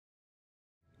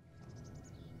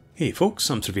Hey folks,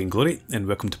 I'm Sir Glory, and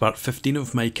welcome to part 15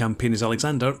 of my campaign as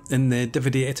Alexander in the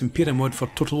Divide et Impera mod for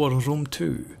Total War of Rome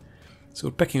 2. So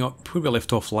we're picking up where we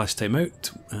left off last time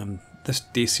out. This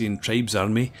Dacian Tribes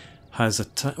army has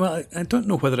attacked... Well, I don't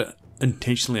know whether it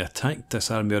intentionally attacked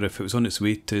this army or if it was on its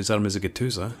way to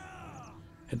Zarmizegetusa.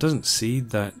 It doesn't say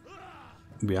that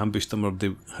we ambushed them or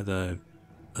they had an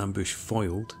ambush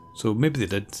foiled, so maybe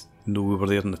they did know we were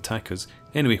there and attack us.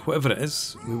 Anyway, whatever it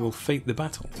is, we will fight the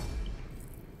battle.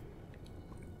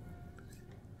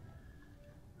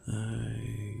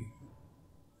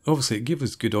 Obviously it gave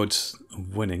us good odds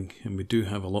of winning, and we do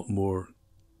have a lot more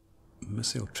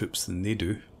missile troops than they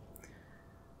do.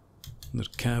 Their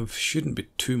cav shouldn't be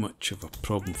too much of a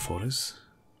problem for us.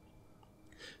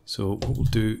 So what we'll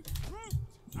do,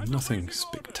 nothing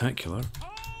spectacular.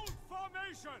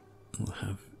 We'll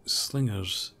have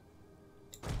slingers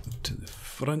to the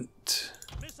front,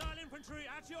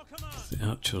 the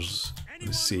archers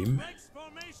the same.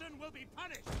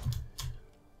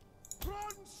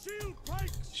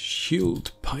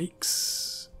 Shield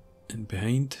pikes in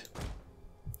behind,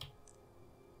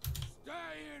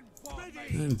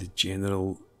 and the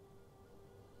general.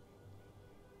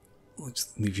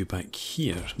 Let's leave you back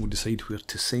here. We'll decide where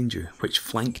to send you, which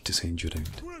flank to send you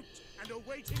around.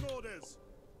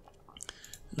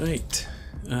 Right,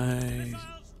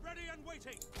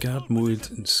 guard mode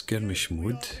and skirmish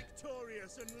mode.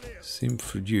 Same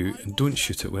for you, and don't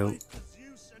shoot it well.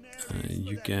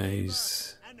 You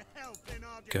guys,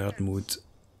 guard mode,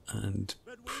 and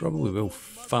probably will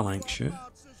phalanx you.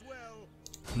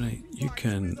 Right, you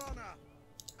can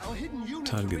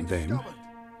target them.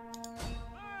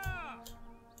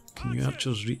 Can you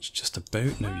archers reach just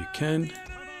about? Now you can.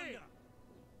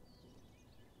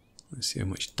 Let's see how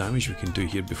much damage we can do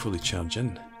here before they charge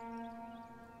in.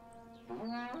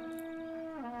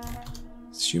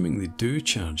 Assuming they do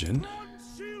charge in.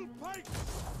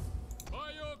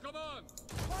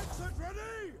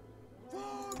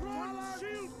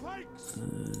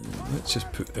 Let's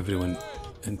just put everyone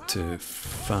into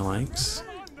phalanx,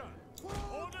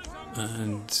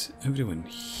 and everyone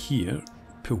here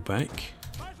pull back.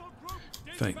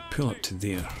 In fact, pull up to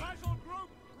there,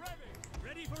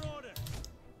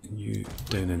 and you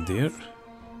down in there.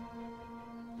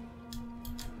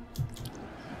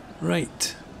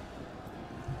 Right,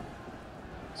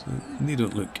 so they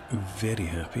don't look very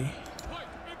happy.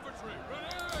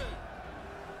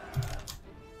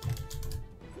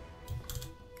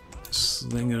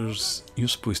 Slingers, you're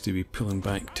supposed to be pulling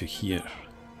back to here.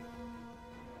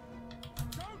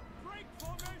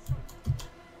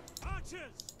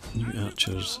 You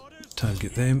archers,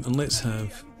 target them, and let's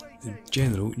have the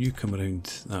general, you come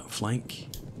around that flank.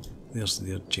 There's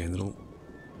their general.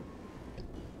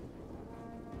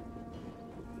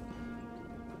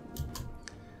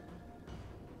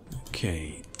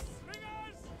 Okay,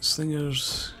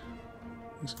 slingers,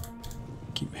 let's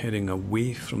keep heading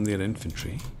away from their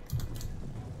infantry.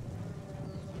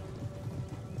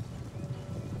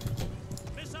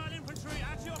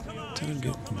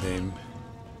 Target them.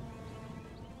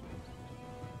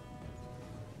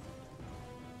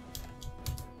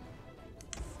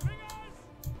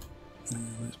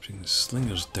 Let's bring the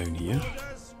slingers down here.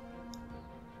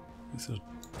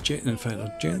 In fact,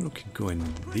 our general could go in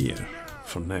there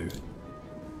for now.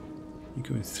 You're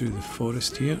going through the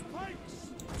forest here.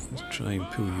 Let's try and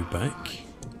pull you back.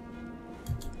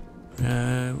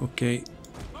 Okay.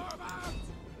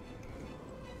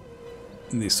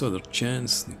 They saw their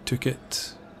chance, they took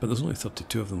it, but there's only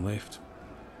 32 of them left.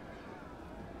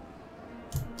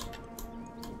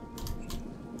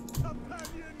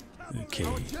 Okay,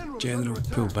 general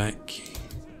pull back.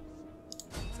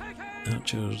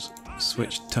 Archers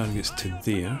switch targets to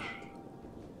there.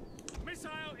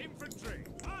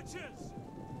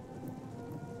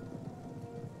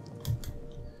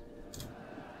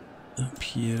 Up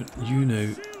here, you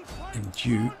now and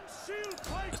you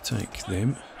attack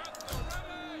them.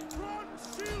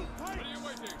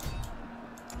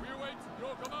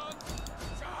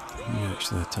 You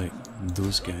actually attack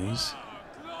those guys.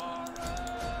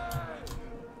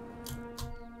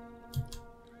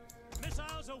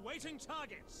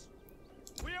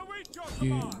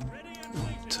 You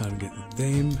target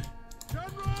them.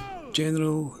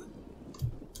 General.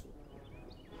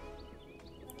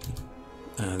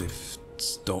 They've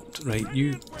stopped. Right,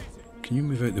 you. Can you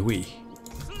move out the way?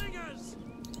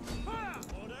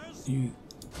 You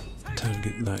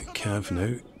target that cav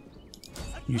now.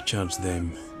 You charge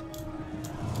them.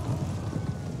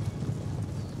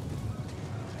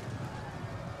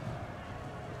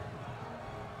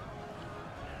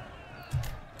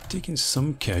 Taking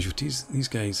some casualties. These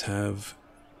guys have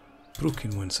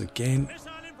broken once again.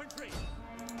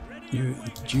 You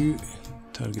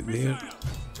target there.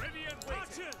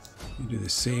 You do the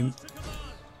same.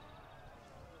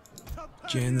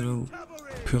 General,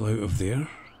 pull out of there.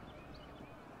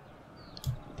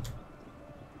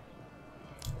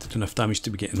 Did enough damage to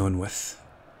be getting on with.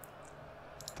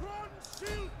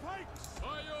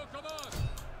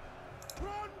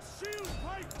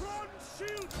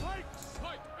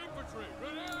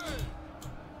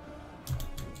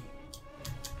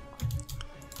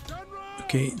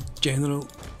 Okay, General,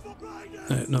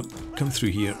 no, come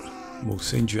through here. We'll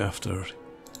send you after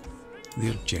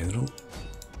their General.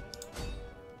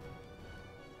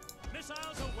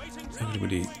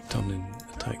 Everybody turn and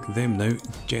attack them now.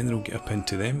 General, get up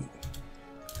into them.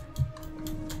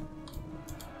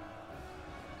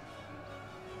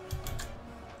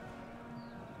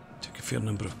 Took a fair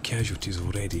number of casualties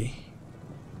already.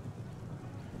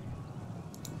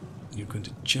 You're going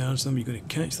to charge them, you're going to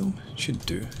catch them? Should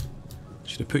do.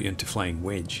 Should have put you into flying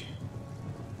wedge.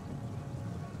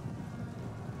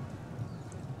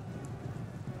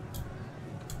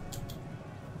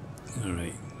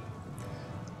 Alright.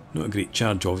 Not a great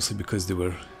charge obviously because they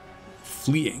were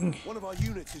fleeing. One of our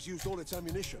units has used all its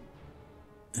ammunition.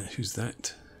 Who's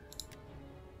that?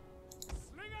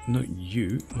 Not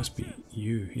you, must be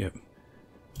you, yep.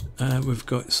 We've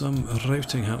got some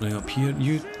routing happening up here.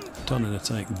 You turn and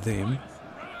attack them.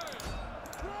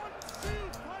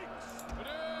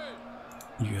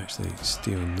 You actually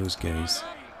stay on those guys.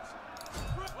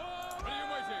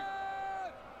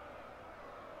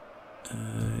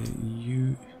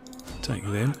 You attack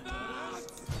them.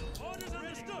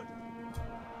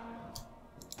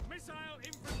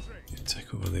 You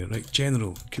attack over there. Right,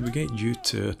 General, could we get you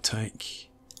to attack?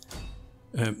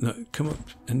 No, come up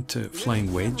into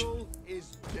flying wedge, and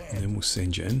then we'll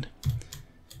send you in.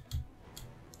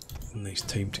 Nice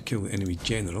time to kill the enemy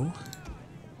General.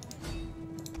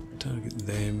 Target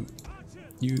them.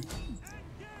 You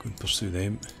go and pursue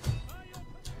them.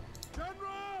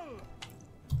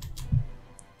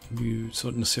 You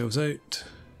sorting yourselves out.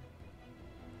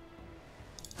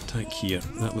 Attack here.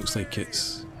 That looks like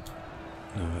it's...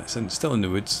 no, it's still in the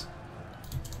woods.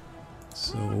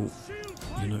 So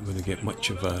you're not going to get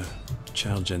much of a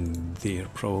charge in there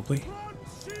probably.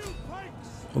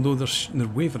 Although they're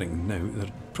wavering now,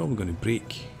 they're probably going to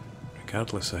break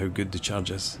regardless of how good the charge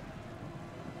is.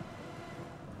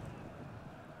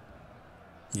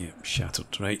 Yeah,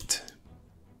 shattered, right.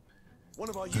 One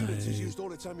of our units has used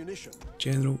all its ammunition.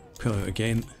 General, pull out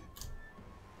again.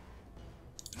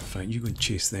 In fact, you go and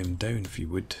chase them down if you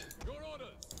would.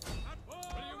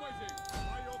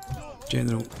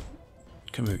 General,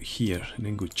 come out here and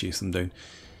then go chase them down.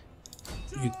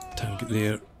 You target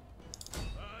there.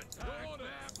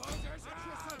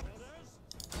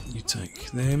 You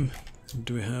attack them.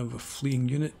 Do we have a fleeing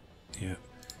unit? Yeah.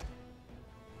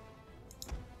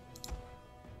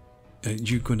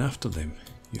 You going after them?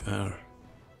 You are.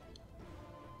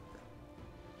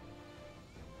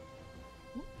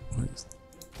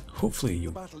 Hopefully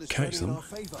you'll catch them.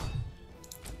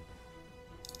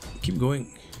 Keep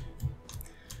going.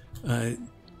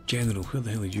 General, where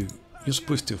the hell are you? You're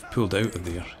supposed to have pulled out of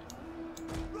there.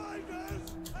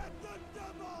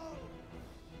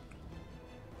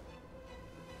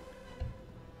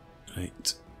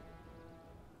 Right.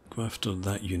 Go after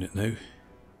that unit now.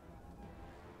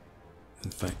 In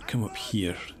fact, come up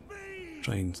here.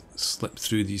 Try and slip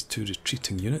through these two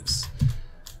retreating units.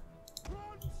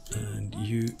 And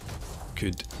you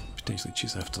could potentially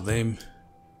chase after them.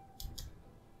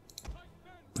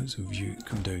 Lots of you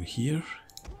come down here.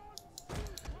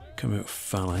 Come out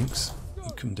phalanx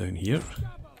and come down here.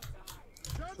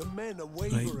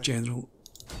 Right, General,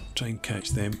 try and catch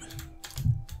them.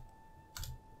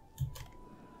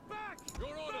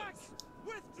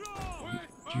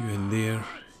 You in there.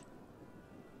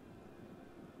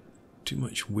 Too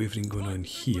much wavering going on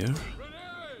here.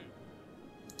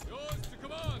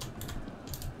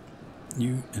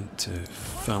 You into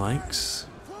phalanx.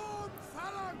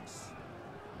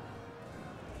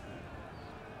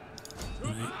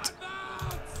 Right.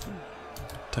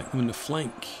 Attack them in the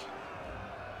flank.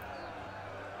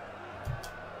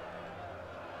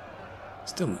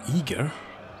 Still eager.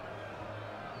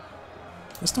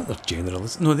 That's not their general,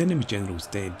 is it? No, the enemy general's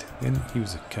dead. Then he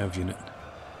was a cav unit.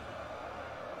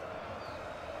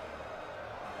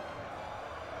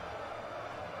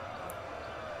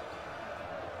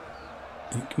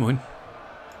 Right, come on.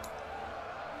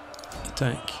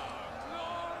 Attack.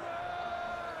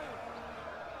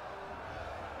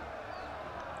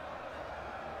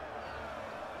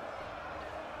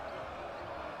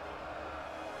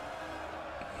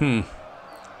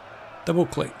 Double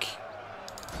click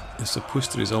is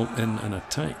supposed to result in an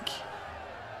attack,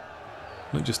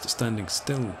 not just a standing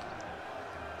still.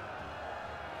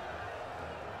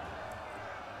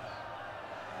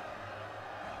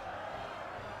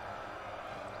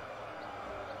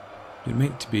 You're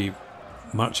meant to be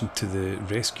marching to the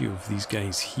rescue of these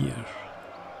guys here.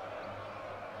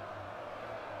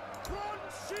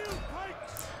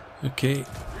 Okay,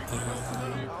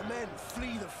 Our men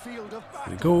flee the field of there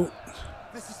we battle. go.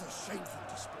 This is a shameful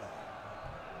display.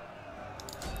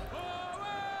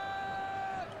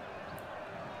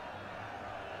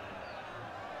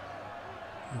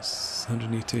 That's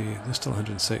 180, there's still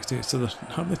 160, so they're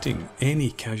hardly taking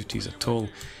any casualties at all.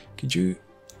 Could you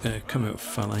come out of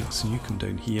phalanx and you come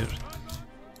down here?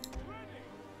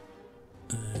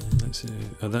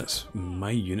 That's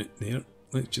my unit there.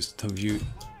 Let's just have you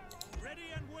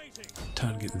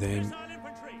target them,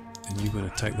 and you're going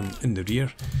to attack them in the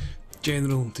rear.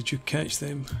 General, did you catch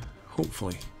them?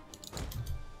 Hopefully.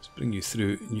 Let's bring you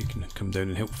through and you can come down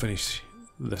and help finish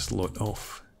this lot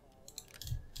off.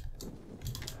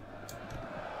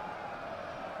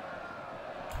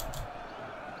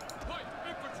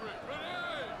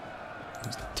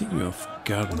 Let's take you off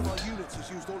guard One of mode. our units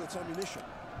has used all its ammunition.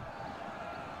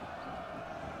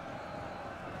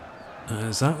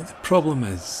 Is that what the problem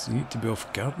is? You need to be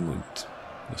off guard mode.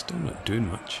 You're still not doing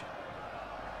much.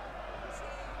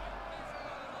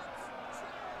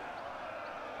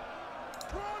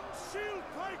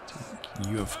 Take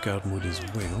you off guard mode as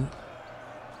well.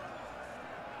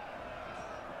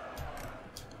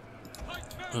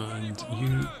 And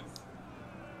you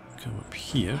come up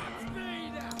here.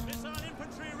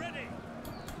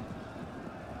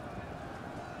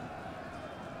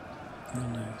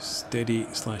 And now steady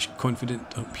 /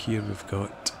 confident. Up here we've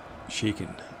got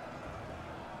shaken.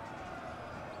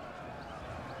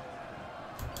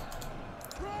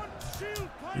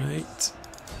 Right.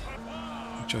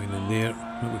 Join in there.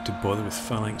 Not going to bother with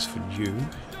phalanx for you.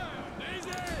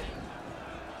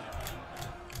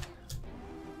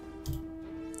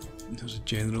 There's a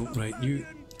general. Right, you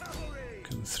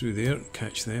come through there,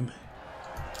 catch them.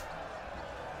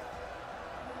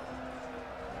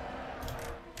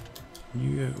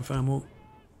 You out of ammo?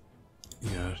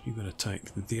 Yeah, you're going to attack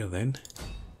there then.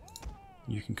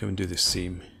 You can come and do the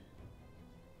same.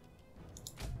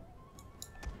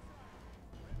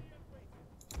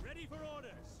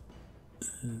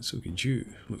 So could you,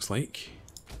 looks like.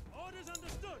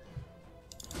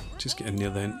 Just get in there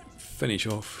then, finish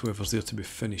off whoever's there to be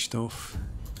finished off.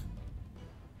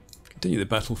 Continue the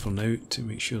battle for now to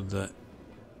make sure that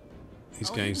these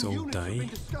guys all die.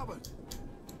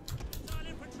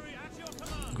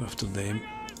 Go after them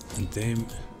and them.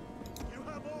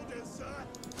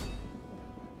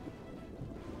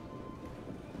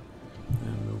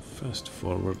 And we'll fast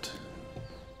forward.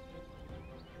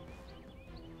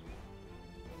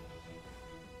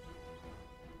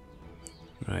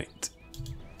 Right.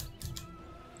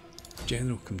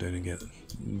 General, come down and get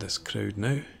this crowd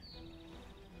now.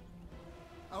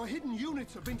 Our hidden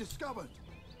units have been discovered.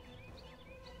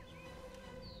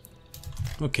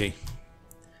 Okay.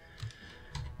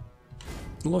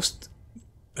 Lost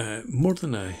more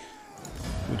than I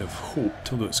would have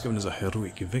hoped, although it's given us a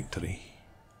heroic victory.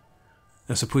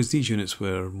 I suppose these units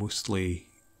were mostly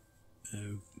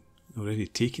already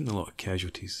taking a lot of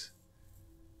casualties.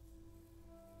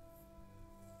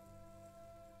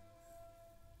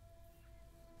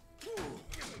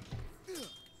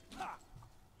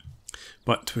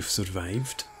 But we've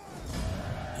survived,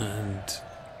 and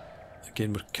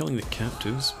again we're killing the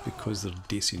captives because they're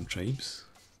Dacian tribes.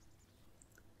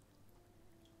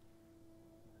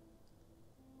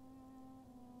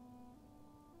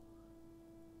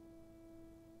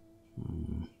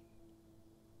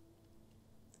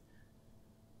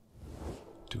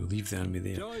 Do we leave the army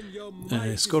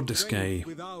there? Scored this guy.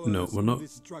 No, we're not.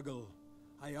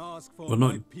 We're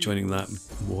not joining that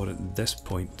war at this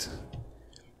point.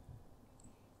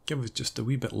 Give us just a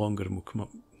wee bit longer and we'll come up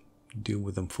and deal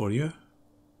with them for you.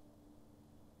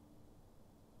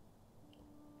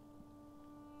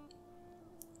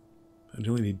 I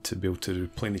really need to be able to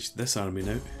replenish this army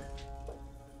now.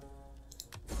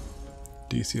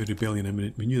 Dacia rebellion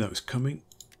imminent. We knew that was coming.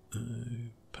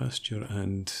 Pasture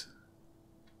and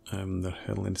their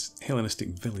Hellenistic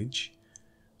village.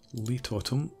 Late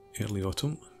autumn, early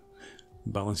autumn.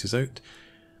 Balances out.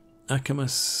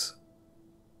 Acamas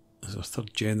as our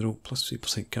third general, plus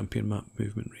 3% campaign map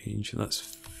movement range, that's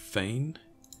fine.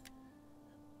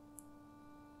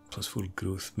 Plus 4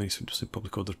 growth, minus 50%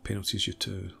 public order penalties due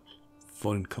to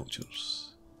foreign cultures.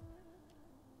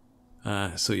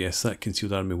 So yes, that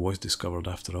concealed army was discovered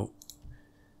after all.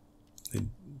 They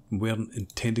weren't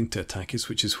intending to attack us,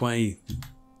 which is why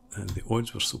the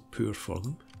odds were so poor for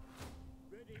them.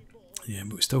 Yeah,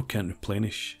 but we still can't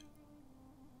replenish.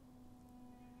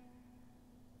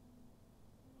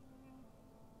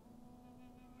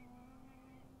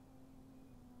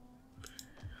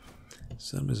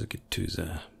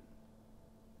 Zarmizegetusa.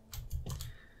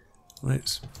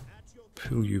 Let's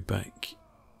pull you back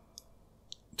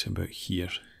to about here.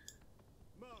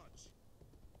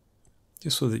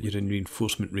 Just so that you're in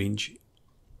reinforcement range.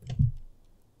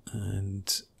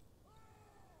 And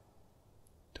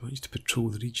I want you to patrol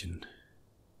the region.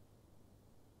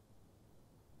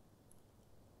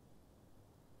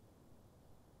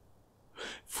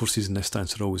 Forces in this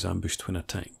stance are always ambushed when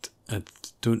attacked. I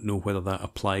don't know whether that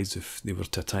applies if they were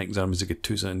to attack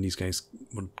Zarmizegetusa and these guys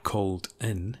were called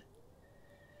in.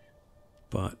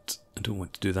 But I don't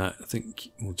want to do that. I think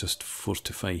we'll just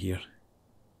fortify here.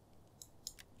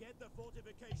 Get the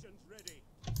fortifications ready.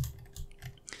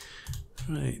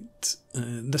 Right,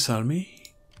 this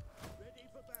army, Ready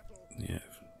for battle. yeah,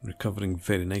 recovering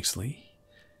very nicely.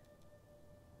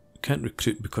 We can't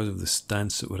recruit because of the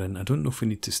stance that we're in. I don't know if we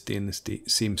need to stay in the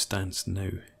same stance now.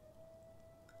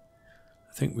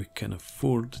 I think we can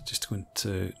afford just to go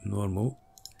into normal.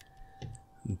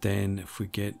 And then if we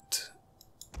get...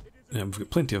 we've got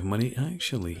plenty of money,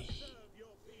 actually.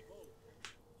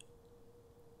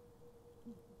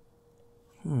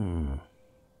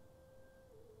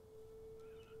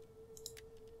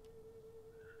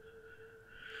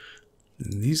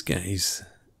 These guys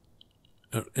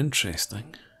are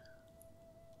interesting.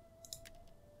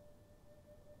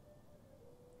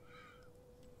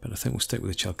 But I think we'll stick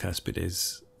with the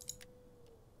Chalcaspides,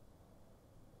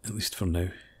 at least for now.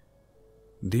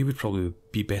 They would probably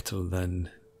be better than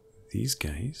these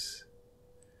guys.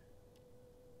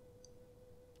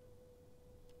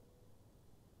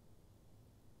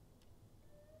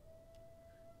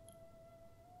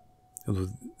 Although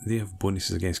they have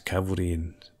bonuses against cavalry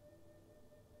and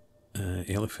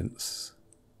elephants.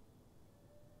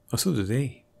 Oh, so do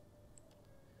they.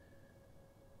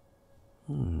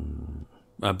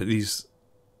 But these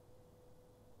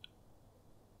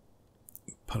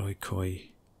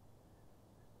Paroikoi,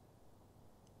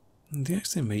 they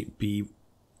actually might be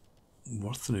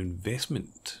worth an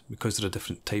investment because they're a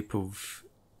different type of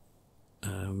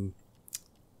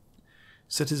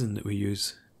citizen that we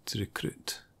use to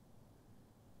recruit.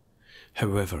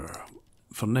 However,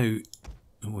 for now,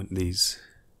 I want these.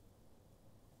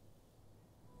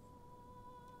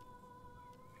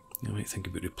 I might think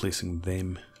about replacing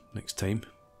them next time.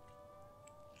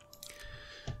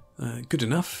 Good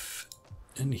enough.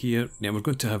 In here, now we're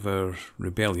going to have our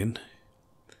rebellion.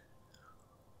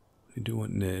 We do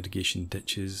want the irrigation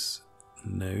ditches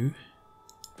now.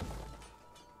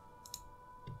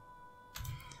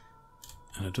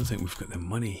 And I don't think we've got the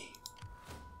money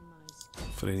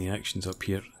for any actions up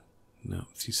here. No,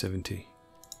 370.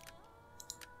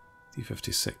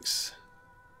 356.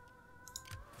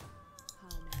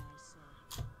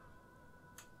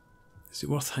 Is it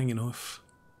worth hanging off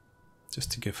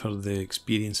just to give her the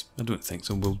experience? I don't think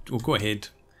so. We'll go ahead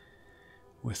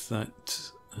with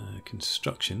that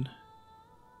construction.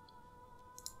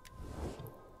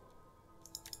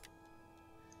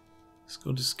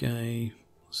 Score this guy.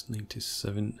 It's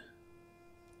 97.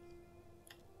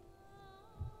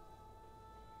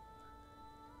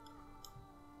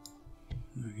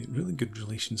 We get really good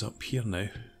relations up here now.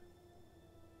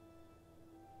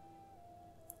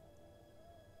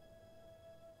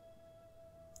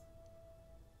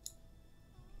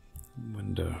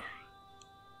 Wonder.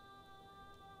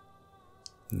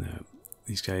 No,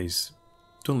 these guys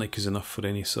don't like us enough for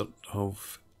any sort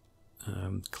of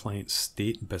client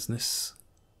state business.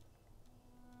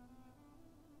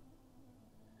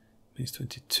 Base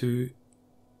 22.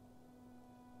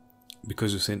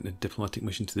 Because we sent a diplomatic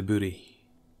mission to the Buri.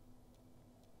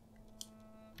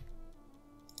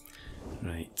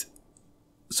 Right.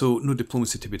 So no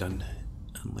diplomacy to be done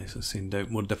unless I send out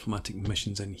more diplomatic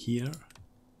missions in here.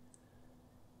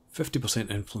 50%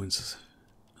 influence,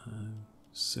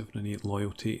 7 and 8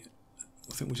 loyalty.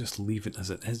 I think we'll just leave it as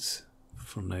it is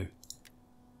for now.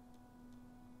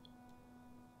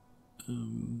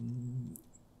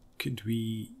 Could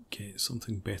we get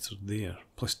something better there?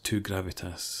 Plus 2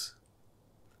 gravitas.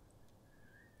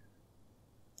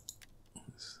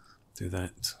 Let's do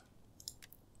that.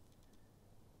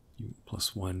 You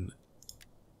plus 1.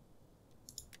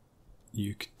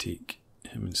 You could take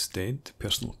him instead,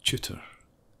 personal tutor.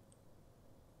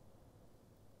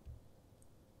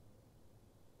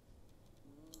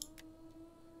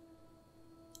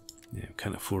 Yeah,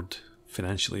 can't afford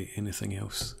financially anything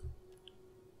else.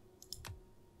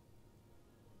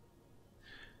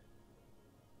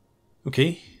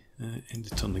 Okay, end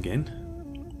the turn again.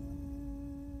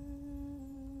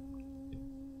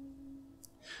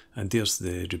 And there's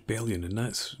the rebellion, and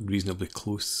that's reasonably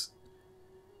close.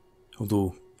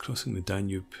 Although, crossing the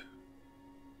Danube,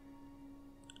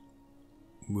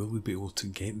 will we be able to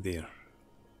get there?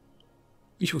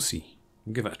 We shall see.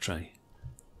 We'll give it a try.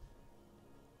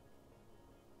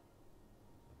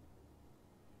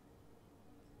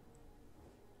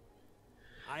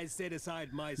 I set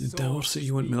aside my The Dacian,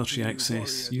 you want military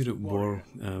access. You're at war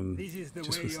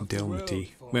just with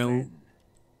Delmity. Well,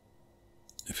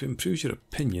 if it improves your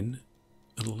opinion,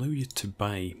 it'll allow you to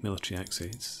buy military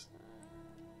access.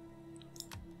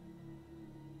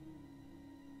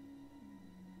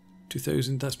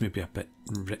 $2,000, that's maybe a bit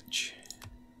rich.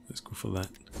 Let's go for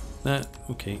that.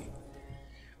 Okay.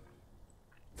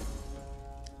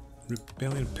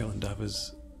 Rebellion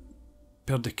Pelindavas.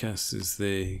 Perdiccas is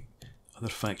the other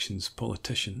faction's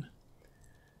politician.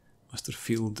 Master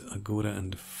Field, Agora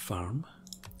and Farm.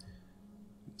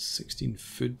 16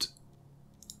 food.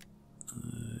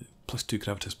 +2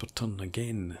 gravitas per turn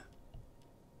again.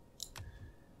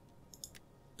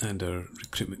 And our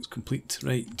recruitment's complete.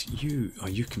 Right, you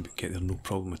can get there no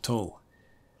problem at all.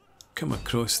 Come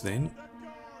across then.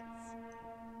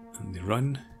 And they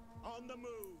run.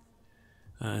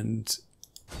 And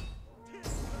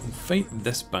we'll fight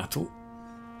this battle,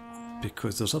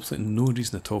 because there's absolutely no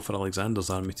reason at all for Alexander's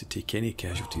army to take any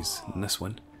casualties in this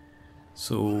one.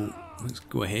 So let's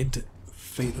go ahead,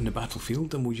 fight on the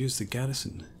battlefield, and we'll use the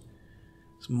garrison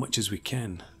as much as we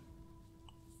can.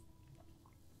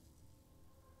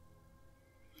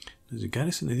 Now the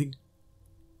garrison, I think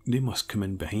they must come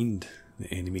in behind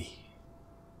the enemy.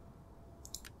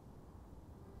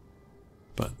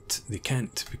 But they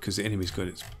can't, because the enemy's got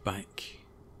its back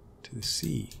to the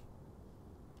sea.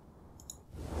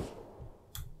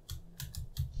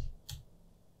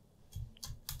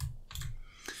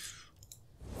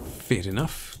 Fair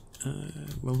enough.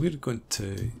 Well, we're going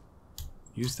to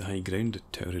use the high ground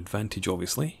to our advantage,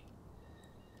 obviously.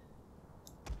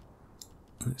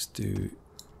 Let's do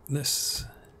this.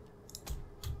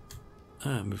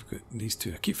 We've got these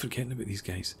two. I keep forgetting about these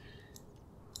guys.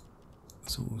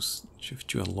 So we'll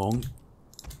shift you along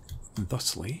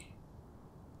thusly.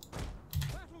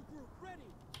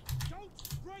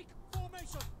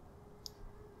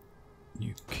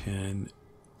 You can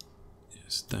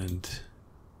stand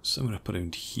somewhere up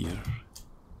around here.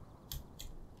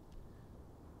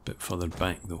 Bit further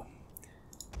back though.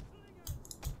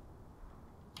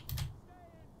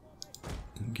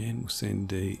 Again, we'll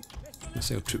send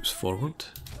missile troops forward.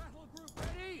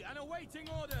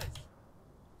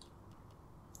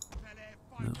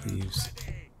 That leaves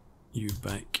you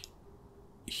back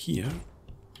here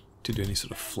to do any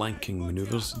sort of flanking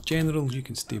manoeuvres. General, you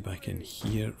can stay back in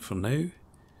here for now.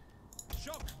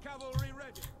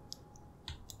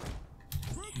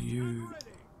 You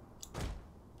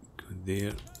go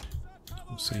there.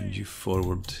 I'll send you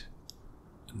forward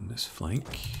in this flank.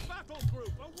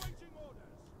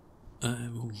 I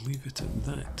will leave it at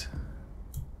that.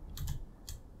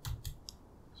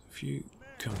 So if you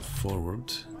come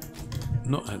forward,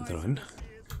 not at the run.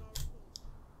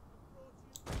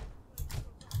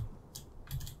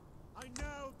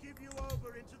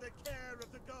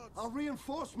 Our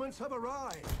reinforcements have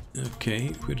arrived. Okay,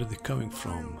 where are they coming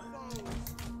from?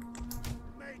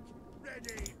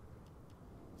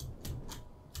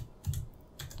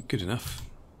 Good enough.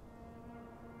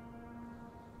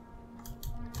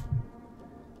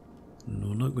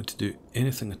 No, not going to do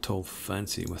anything at all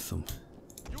fancy with them.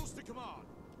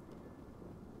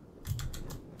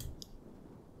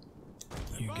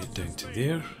 You get down to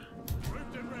there.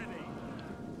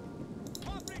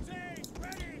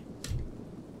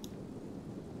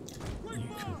 You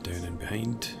come down in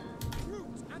behind.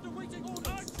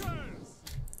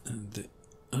 And the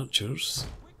archers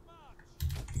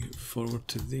get forward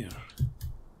to there.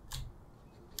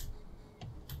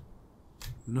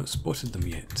 We've not spotted them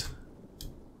yet.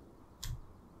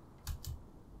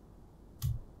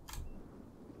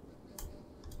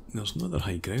 There's no other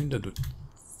high ground I don't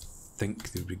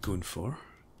think they'll be going for.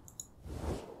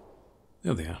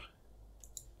 There they are.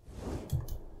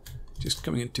 Just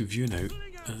coming into view now.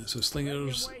 So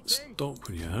slingers, stop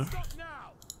where you are.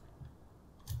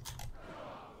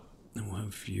 And we'll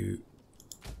have you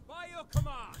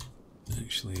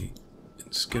actually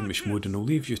in skirmish mode, and I'll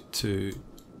leave you to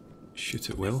shoot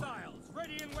at will.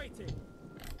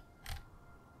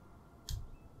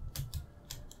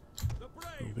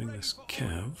 We'll bring this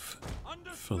cav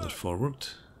further forward.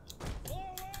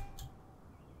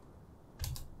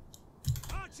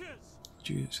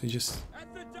 So just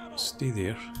stay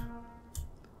there.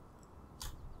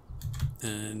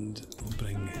 And we'll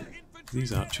bring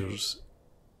these archers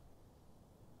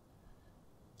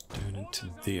down into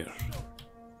there.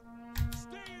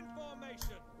 Stay in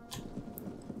formation.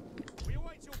 We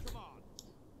await your command.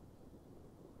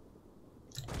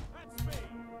 At speed.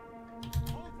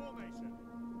 Hold formation.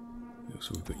 So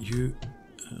we've got you.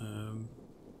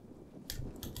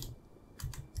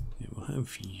 Yeah, we'll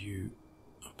have you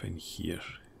up in here.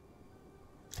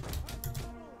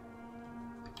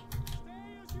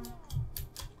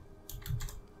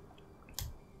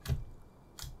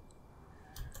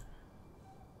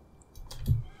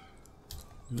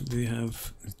 They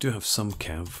do have some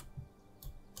cav,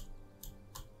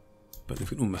 but they've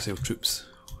got no missile troops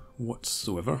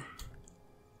whatsoever.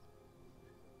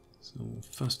 So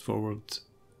fast forward.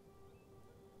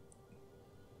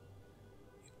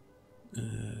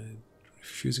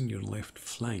 Refusing your left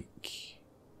flank.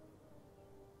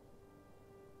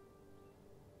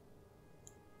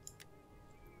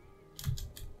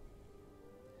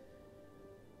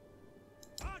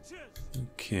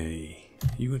 Okay,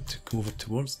 you want to come over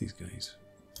towards these guys?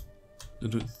 I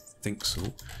don't think so.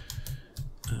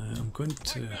 I'm going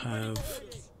to have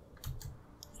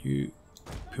you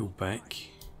pull back.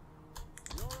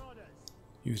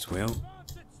 You as well,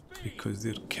 because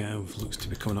their cav looks to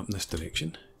be coming up in this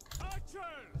direction.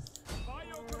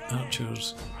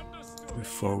 Archers, move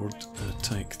forward and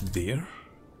attack there.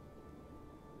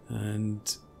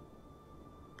 And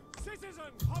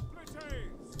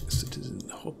Citizen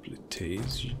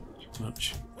Hoplites, you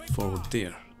march forward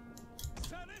there.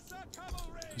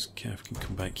 This cav can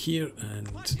come back here and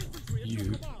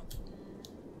you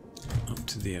up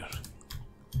to there.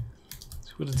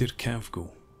 So where did their cav go?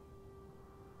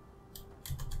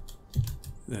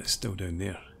 That's still down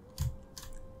there.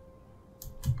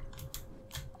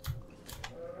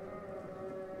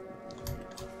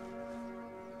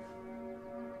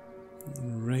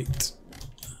 Right.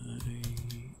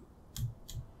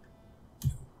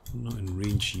 I'm not in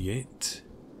range yet.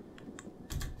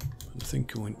 I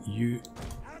think I want you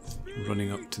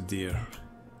running up to there.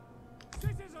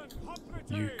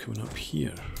 You coming up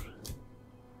here.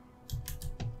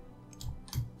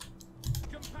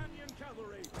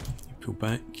 You pull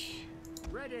back.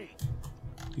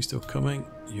 You still coming?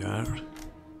 You are.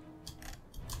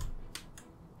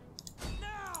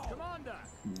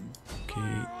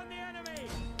 Okay.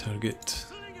 Target.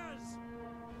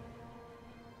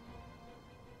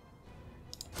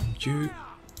 You.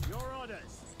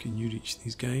 Can you reach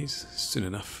these guys soon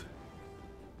enough?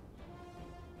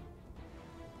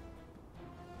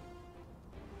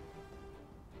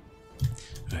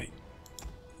 Right.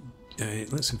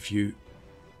 Let's have you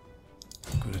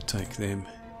go to attack them.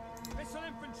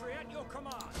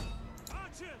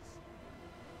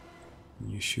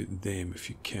 You shoot them if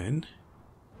you can.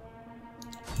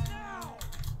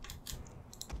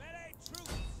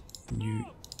 You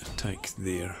attack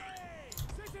there.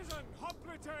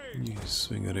 You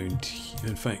swing around here.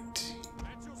 In fact,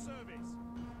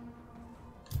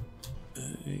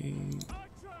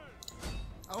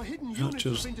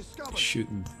 archers shoot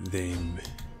them.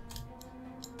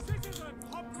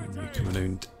 And you come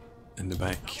around in the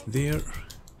back there.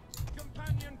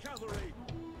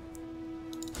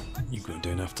 You go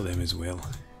down after them as well.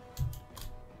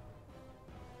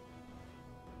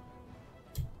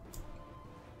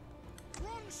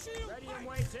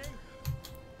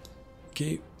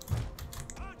 Okay.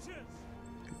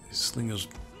 Slinger's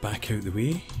back out the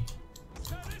way.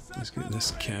 Let's get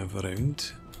this cav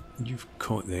around. You've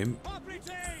caught them.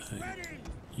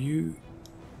 You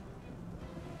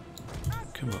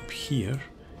come up here.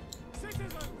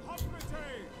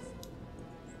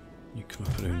 You come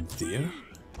up around there.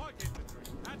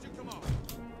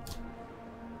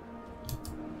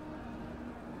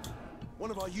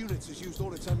 One of our units has used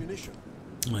all its ammunition.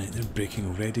 Right, they're breaking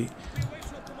already.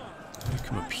 You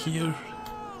come up here.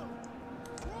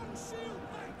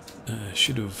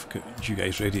 Should have got you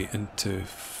guys ready into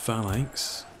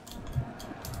phalanx.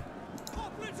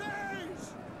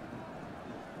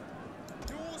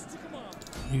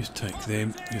 You attack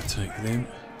them, you attack them.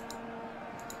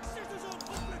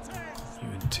 You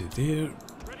into there.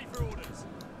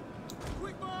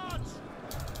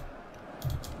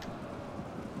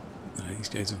 These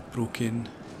guys have broken.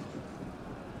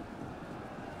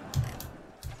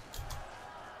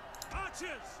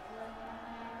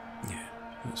 Yeah,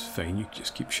 that's fine. You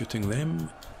just keep shooting them.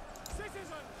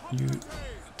 You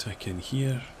attack in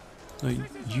here. Now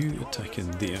you attack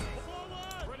in there.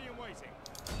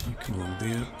 You come along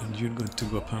there, and you're going to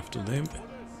go up after them.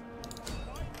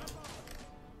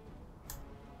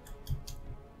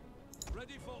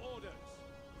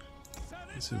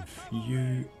 Let's have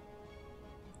you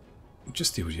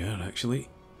just stay where you are actually.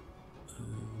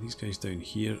 These guys down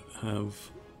here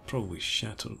have probably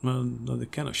shattered. Well, no, they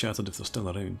can't have shattered if they're still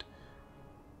around.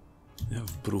 They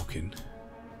have broken.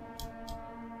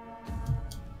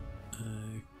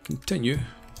 Continue.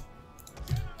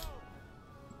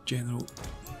 General,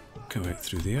 come out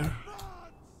through there.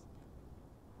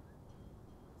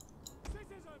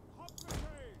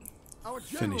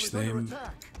 Finish them.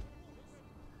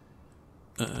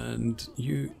 And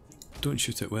you don't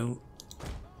shoot it well.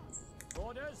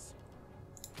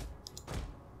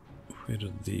 Where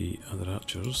are the other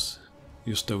archers?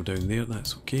 You're still down there,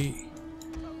 that's okay.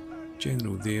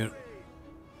 General there.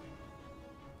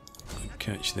 And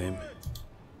catch them.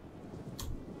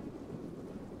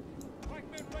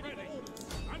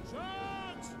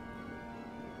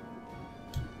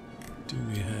 Do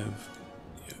we have...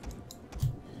 Yeah.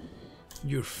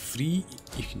 You're free.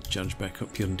 You can charge back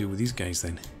up here and deal with these guys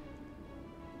then.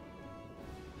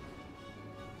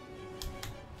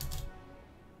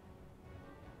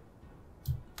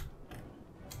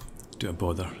 Do a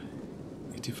bother.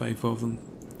 85 of them.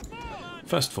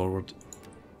 Fast forward.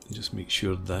 And just make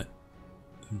sure that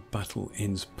the battle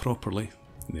ends properly.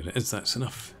 There it is, that's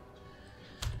enough.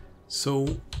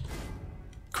 So,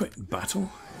 quit battle.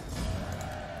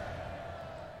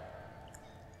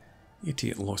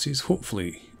 88 losses,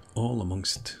 hopefully all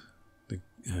amongst the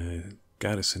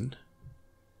garrison.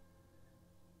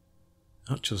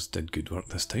 Archers did good work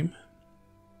this time.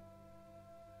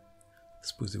 I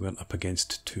suppose they weren't up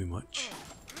against too much.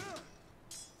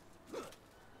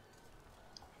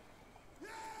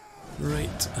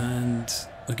 Right, and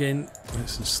again,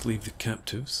 let's enslave the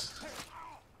captives.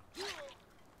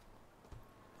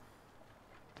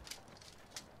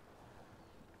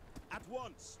 At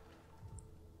once.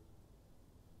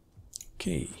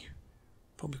 Okay,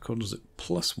 public orders at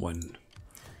 +1.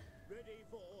 Ready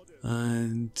for orders.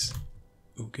 And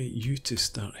we'll get you to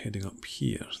start heading up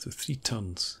here, so 3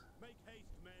 turns. Make haste,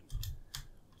 men.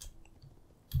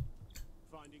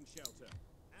 Finding shelter.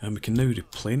 And we can now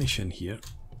replenish in here,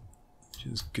 which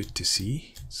is good to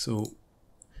see. So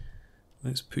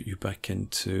let's put you back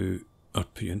into, or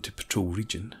put you into patrol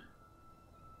region.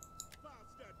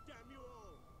 Faster, damn you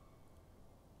all.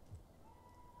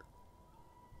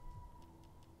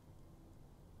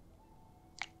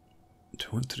 Do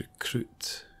I want to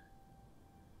recruit?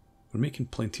 We're making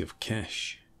plenty of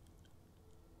cash.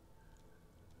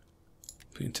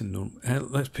 Put you into norm.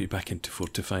 Let's put you back into 4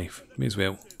 to 5. May as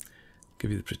well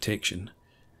give you the protection.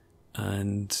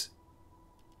 And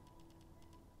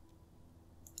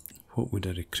what would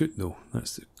I recruit though?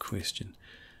 That's the question.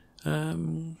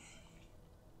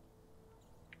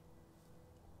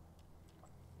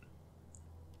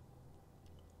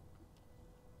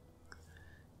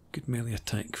 Good melee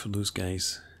attack for those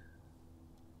guys.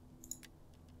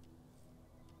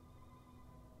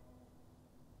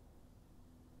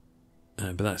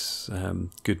 But that's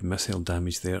good missile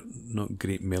damage there, not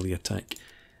great melee attack.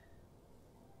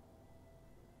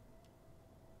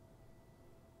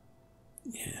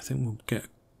 Yeah, I think we'll get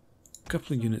a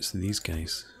couple of units of these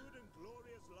guys. Good and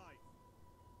glorious life.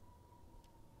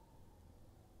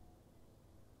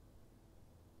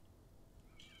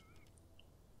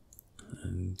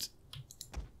 And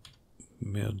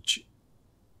merge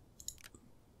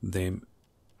them.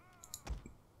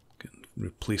 Get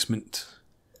replacement.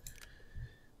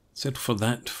 Settle for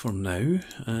that for now.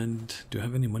 And do I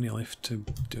have any money left to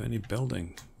do any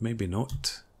building? Maybe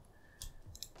not.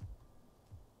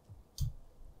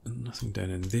 And nothing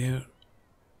down in there.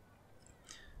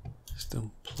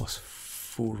 Still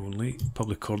 +4 only.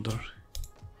 Public order.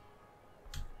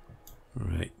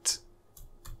 Right.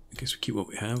 I guess we keep what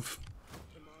we have.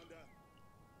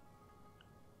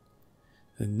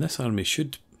 And this army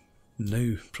should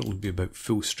now probably be about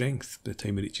full strength by the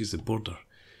time it reaches the border.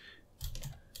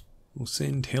 We'll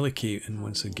send Helice in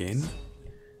once again.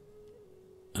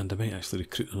 And I might actually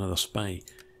recruit another spy.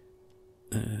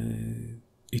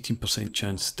 18%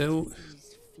 chance still.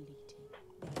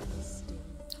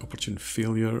 Opportune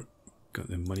failure. Got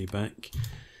the money back.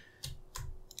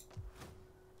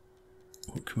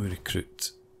 What can we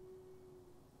recruit?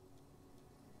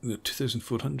 We've got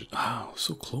 2,400. Oh,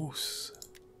 so close.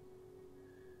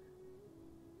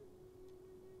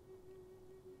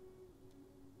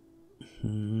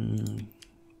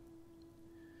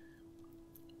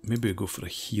 Maybe we go for a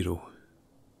hero.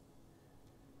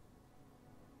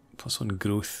 +1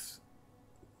 growth.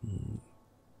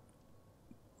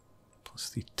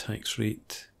 +3 tax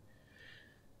rate.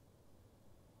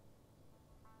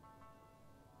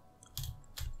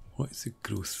 What is the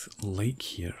growth like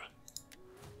here?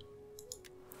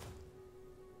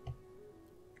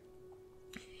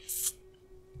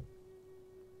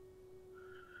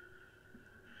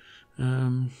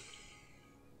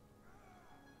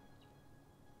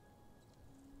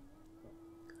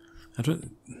 I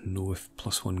don't know if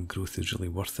 +1 growth is really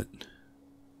worth it.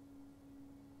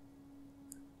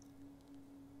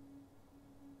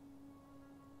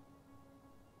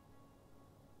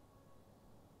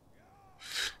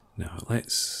 Now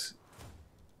let's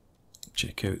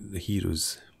check out the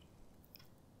heroes.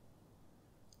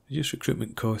 Reduce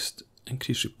recruitment cost,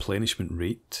 increase replenishment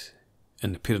rate,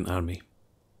 and the parent army.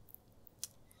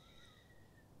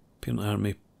 Parent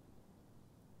army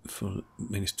for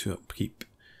 -2 upkeep.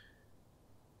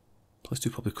 +2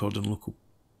 public order and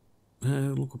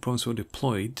local province well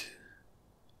deployed.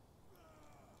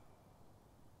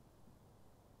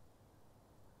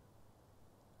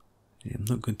 Yeah, I'm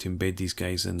not going to embed these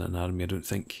guys in an army, I don't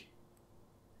think.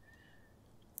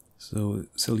 So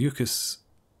Seleucus,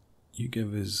 you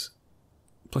give us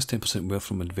 +10% wealth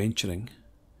from adventuring,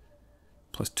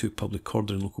 +2 public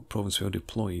order and local province well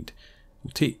deployed.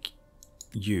 We'll take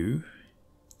you,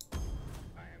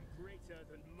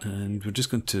 and we're just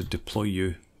going to deploy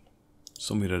you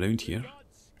somewhere around here.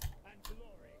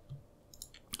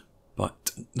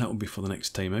 But that will be for the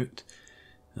next time out.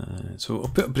 So I'll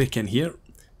put a break in here,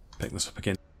 pick this up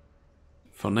again.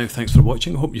 For now, thanks for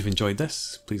watching. I hope you've enjoyed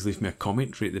this. Please leave me a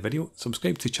comment, rate the video,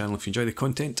 subscribe to the channel if you enjoy the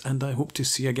content, and I hope to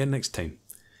see you again next time.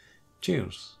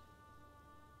 Cheers.